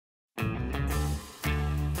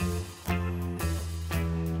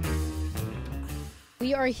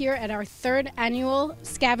We are here at our third annual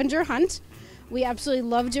scavenger hunt. We absolutely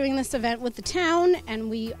love doing this event with the town, and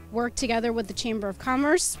we work together with the Chamber of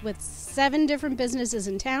Commerce with 7 different businesses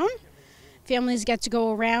in town. Families get to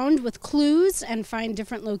go around with clues and find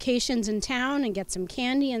different locations in town and get some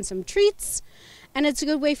candy and some treats. And it's a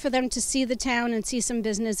good way for them to see the town and see some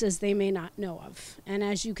businesses they may not know of. And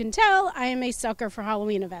as you can tell, I am a sucker for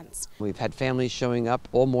Halloween events. We've had families showing up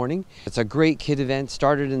all morning. It's a great kid event.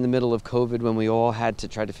 Started in the middle of COVID when we all had to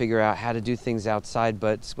try to figure out how to do things outside,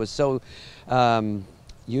 but was so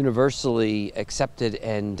universally accepted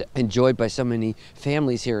and enjoyed by so many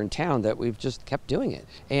families here in town that we've just kept doing it.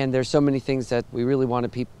 And there's so many things that we really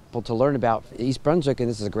wanted people to learn about East Brunswick, and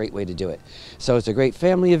this is a great way to do it. So it's a great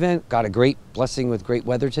family event, got a great blessing with great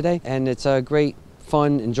weather today, and it's a great,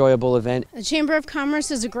 fun, enjoyable event. The Chamber of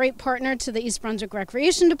Commerce is a great partner to the East Brunswick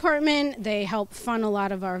Recreation Department. They help fund a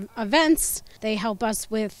lot of our events. They help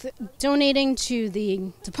us with donating to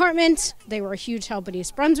the department. They were a huge help at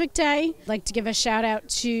East Brunswick Day. I'd like to give a shout out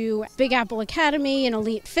to Big Apple Academy and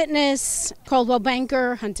Elite Fitness, Caldwell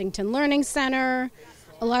Banker, Huntington Learning Center,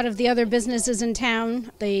 a lot of the other businesses in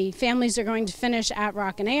town. The families are going to finish at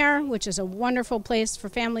Rock and Air, which is a wonderful place for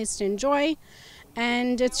families to enjoy,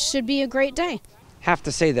 and it should be a great day. Have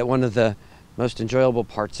to say that one of the most enjoyable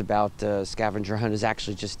parts about the scavenger hunt is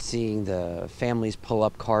actually just seeing the families pull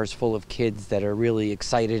up cars full of kids that are really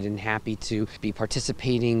excited and happy to be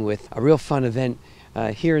participating with a real fun event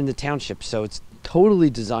here in the township. So it's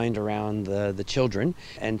totally designed around the children,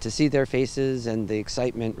 and to see their faces and the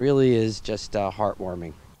excitement really is just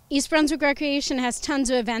heartwarming. East Brunswick Recreation has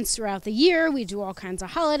tons of events throughout the year. We do all kinds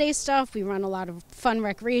of holiday stuff. We run a lot of fun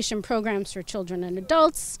recreation programs for children and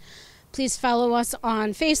adults. Please follow us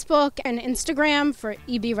on Facebook and Instagram for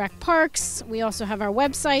EB Rec Parks. We also have our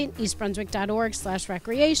website,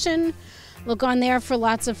 eastbrunswick.org/recreation. Look on there for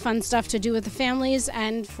lots of fun stuff to do with the families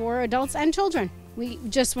and for adults and children. We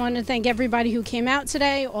just want to thank everybody who came out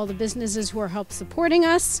today, all the businesses who are helping supporting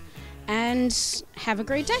us, and have a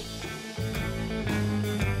great day.